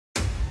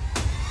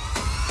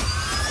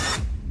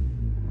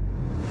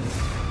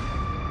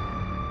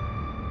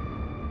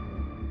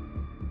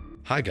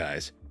Hi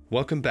guys,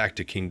 welcome back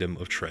to Kingdom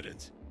of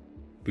Shreddeds.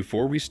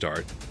 Before we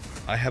start,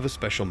 I have a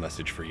special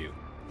message for you.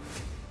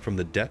 From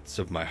the depths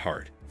of my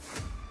heart,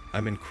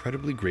 I'm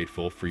incredibly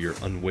grateful for your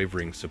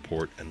unwavering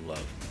support and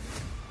love.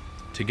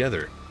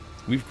 Together,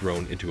 we've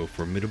grown into a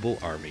formidable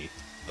army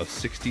of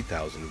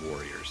 60,000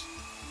 warriors,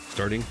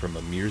 starting from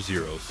a mere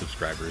 0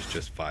 subscribers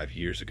just 5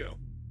 years ago.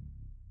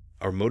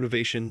 Our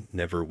motivation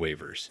never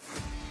wavers.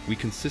 We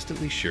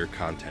consistently share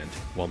content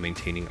while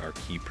maintaining our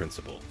key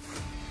principle: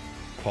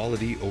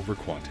 quality over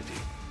quantity.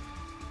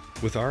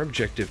 With our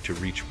objective to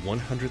reach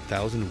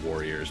 100,000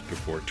 warriors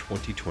before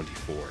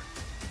 2024,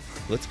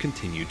 let's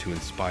continue to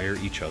inspire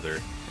each other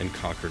and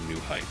conquer new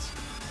heights.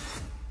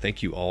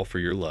 Thank you all for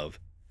your love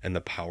and the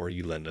power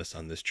you lend us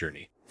on this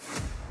journey.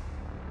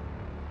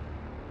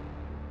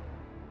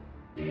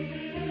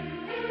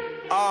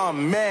 Oh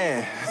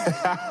man.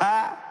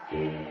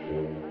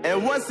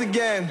 And once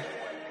again,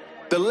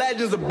 the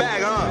legends are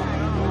back,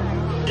 huh?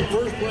 The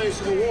first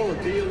place award,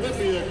 the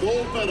Olympia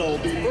gold medal,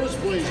 the first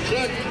place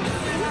check,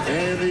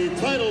 and the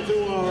title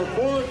to our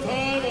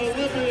 4-time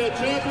Olympia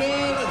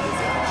champion,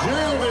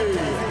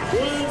 Buendia.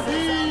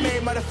 Hey,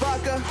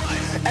 motherfucker,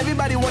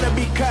 everybody wanna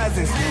be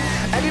cousins.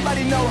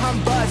 Everybody know I'm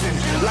buzzing,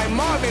 like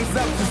Marvin's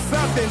up to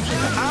something.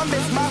 I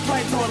missed my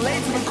flight to LA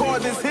to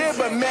record this here,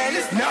 but man,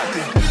 it's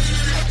nothing.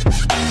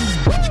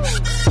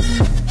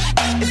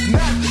 It's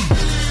nothing.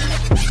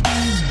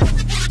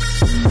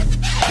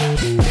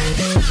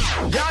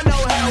 Y'all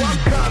know how I'm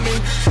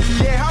coming.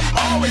 Yeah, I'm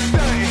always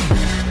stunning.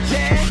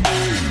 Yeah,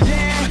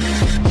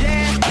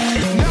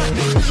 it's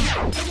nothing.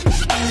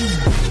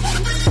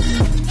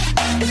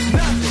 It's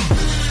nothing.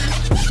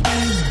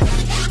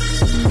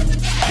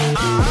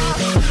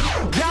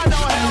 Y'all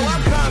know how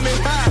I'm coming,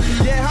 huh?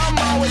 Yeah, I'm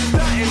always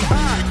stunting,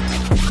 huh?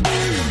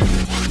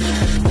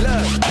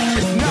 Look,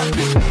 it's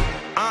nothing.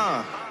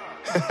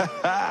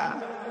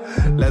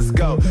 Let's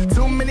go.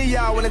 Too many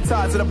y'all wanna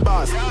talk to the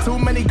boss. Too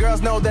many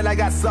girls know that I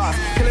got sauce.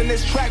 Killing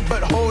this track,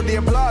 but hold the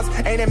applause.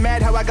 Ain't it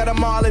mad how I got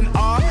them all in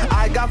awe?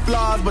 I got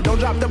flaws, but don't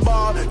drop the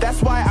ball.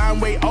 That's why I'm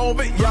way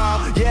over y'all.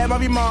 Yeah,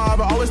 Marvy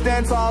Marv, I always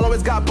stand tall.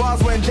 Always got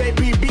balls when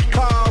JPB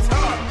calls.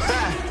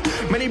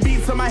 Many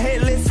beats on my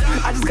hit list.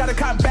 I just gotta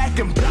cut back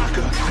and block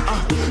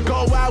her.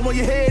 Go wild when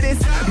you hear this.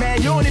 Man,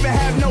 you don't even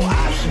have no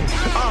option.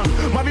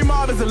 Marvy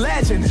Marv is a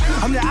legend.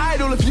 I'm your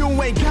idol if you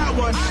ain't got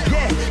one.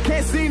 Yeah,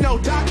 can't see no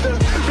doctor.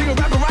 Big a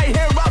rapper right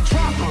here, I'll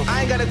drop him.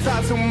 I ain't gotta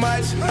talk too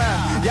much.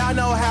 Y'all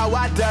know how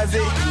I does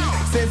it.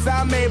 Since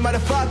I made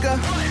motherfucker,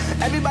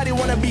 everybody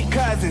wanna be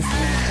cousins.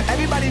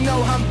 Everybody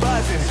know I'm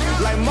buzzing,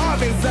 like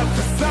Marvin's up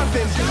to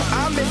something.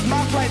 I missed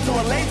my flight to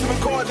LA to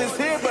record this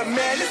here, but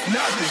man, it's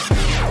nothing.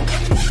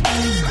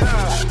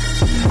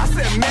 I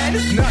said, man,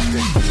 it's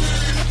nothing.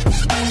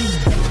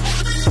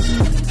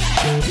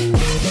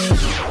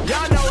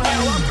 Y'all know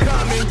how I'm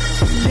coming.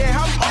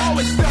 Yeah, I'm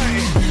always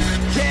stunting.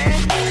 Yeah,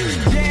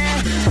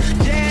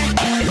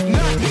 it's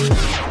nothing.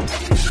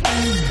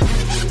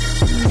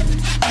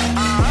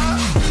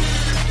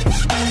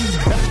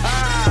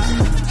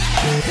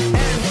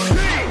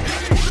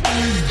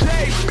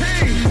 JP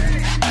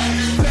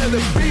to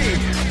the beat.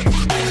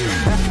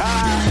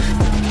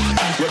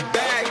 We're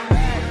back.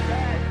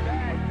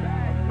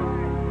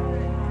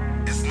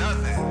 It's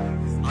nothing.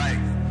 Like,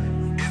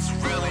 it's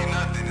really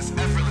nothing. It's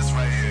effortless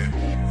right here.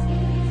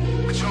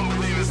 But you don't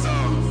believe it, so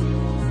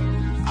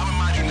I'll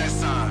remind you next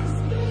time.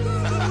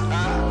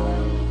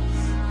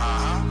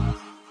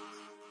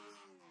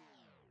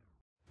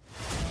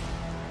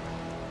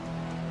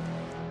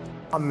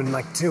 I'm in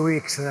like 2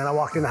 weeks, and then I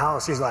walked in the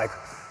house, she's like,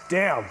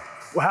 damn,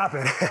 what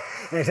happened?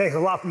 And it takes a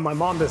lot for my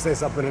mom to say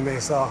something to me,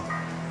 so.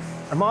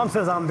 Her mom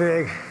says I'm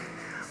big.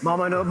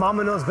 Mama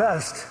knows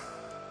best.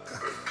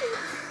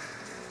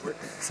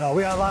 So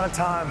we got a lot of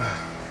time.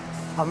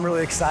 I'm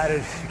really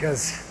excited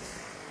because,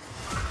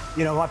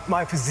 you know,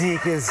 my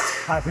physique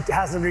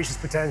hasn't reached its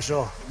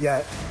potential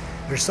yet.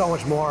 There's so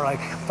much more, like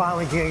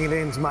finally getting it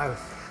into my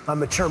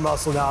mature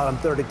muscle now that I'm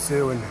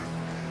 32, and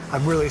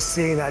I'm really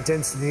seeing that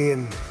density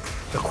and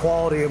the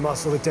quality of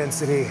muscle, the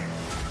density,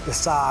 the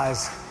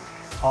size,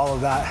 all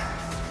of that.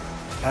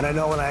 And I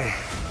know when I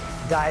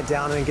diet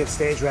down and get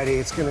stage ready,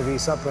 it's gonna be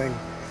something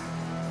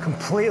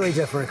completely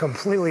different,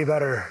 completely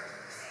better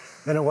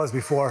than it was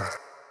before.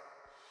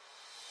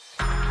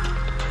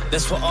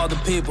 That's for all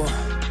the people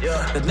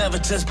that never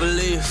just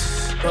believe,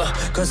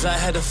 cause I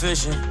had a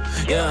vision,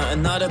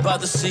 and not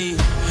about to see.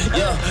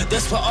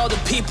 That's for all the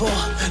people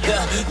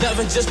that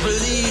never just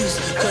believes,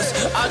 cause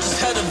I just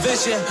had a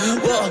vision,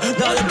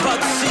 not about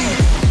to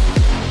see.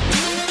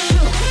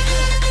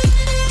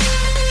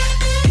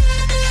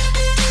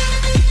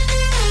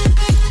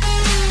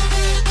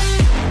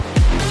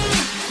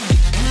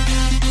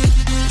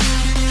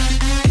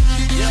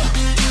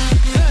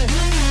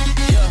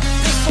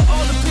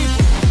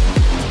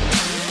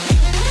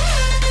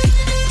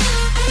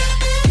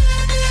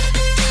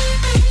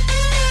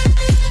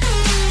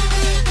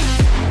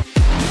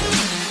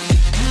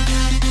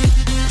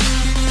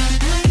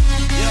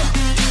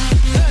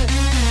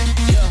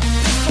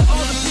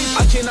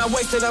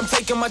 wasted, I'm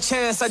taking my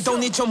chance. I don't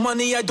need your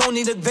money, I don't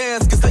need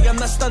advance. Cause I'm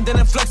not stunting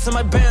and flexing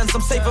my bands.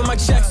 I'm saving my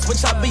checks,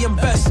 which I be in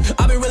best.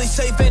 I've been really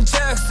saving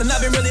checks, and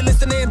I've been really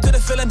listening to the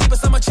feeling deep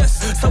inside my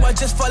chest. So I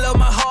just follow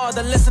my heart,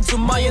 I listen to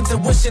my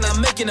intuition,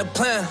 I'm making a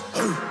plan.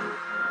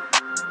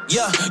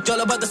 Yeah, y'all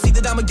about to see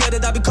that I'ma get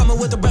it. I be coming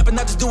with the rap and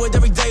I just do it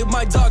every day with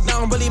my dog. Now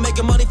I'm really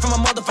making money from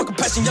my motherfucking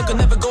passion. You can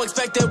never go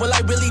expect it, well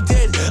I really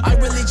did. I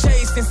really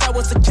chased since I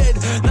was a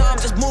kid. Now I'm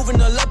just moving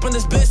all up in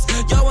this bitch.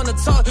 Y'all wanna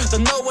talk,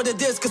 don't know what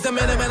it is. Cause I'm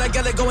in it, man, I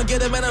gotta go and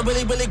get it, man. I'm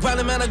really, really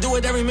grinding, man, I do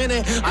it every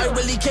minute. I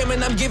really came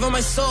and I'm giving my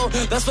soul.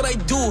 That's what I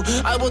do,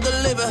 I will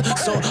deliver.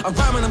 So I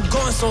rhyme and I'm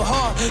going so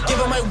hard.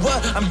 Giving my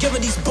word, I'm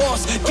giving these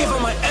balls.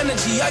 Giving my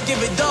energy, I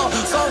give it all.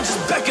 So I'm just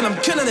back and I'm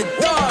killing it,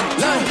 dog.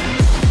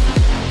 Like,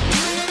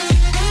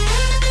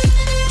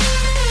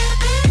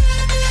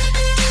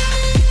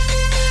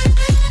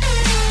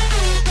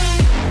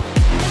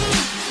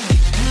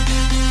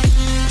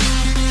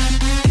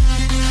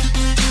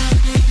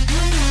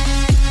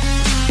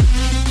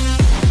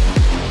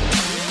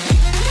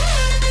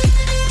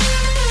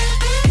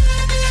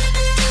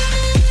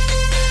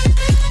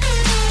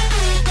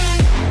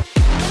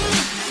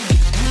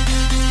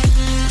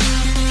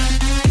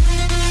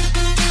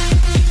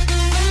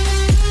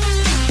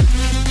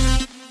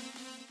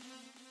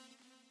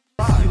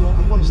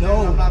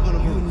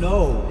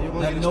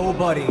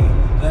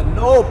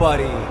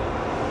 Nobody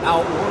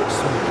outworks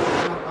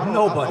me.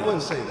 Nobody. I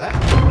wouldn't say that.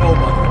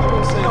 Nobody. I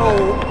wouldn't say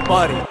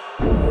Nobody.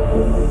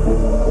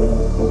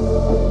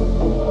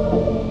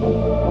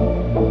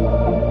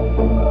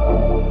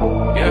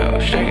 Yeah,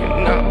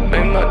 shaking up,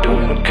 make my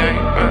dude in the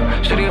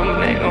game, City on my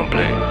neck, gon'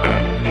 play,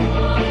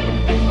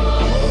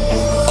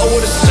 Oh,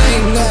 what a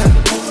shame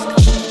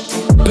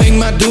now. Bang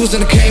my dudes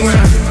in the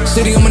K-round.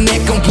 City on my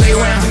neck, gon' play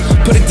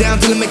around. Put it down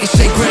till it make it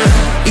shake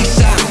round. East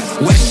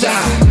side, west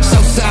side.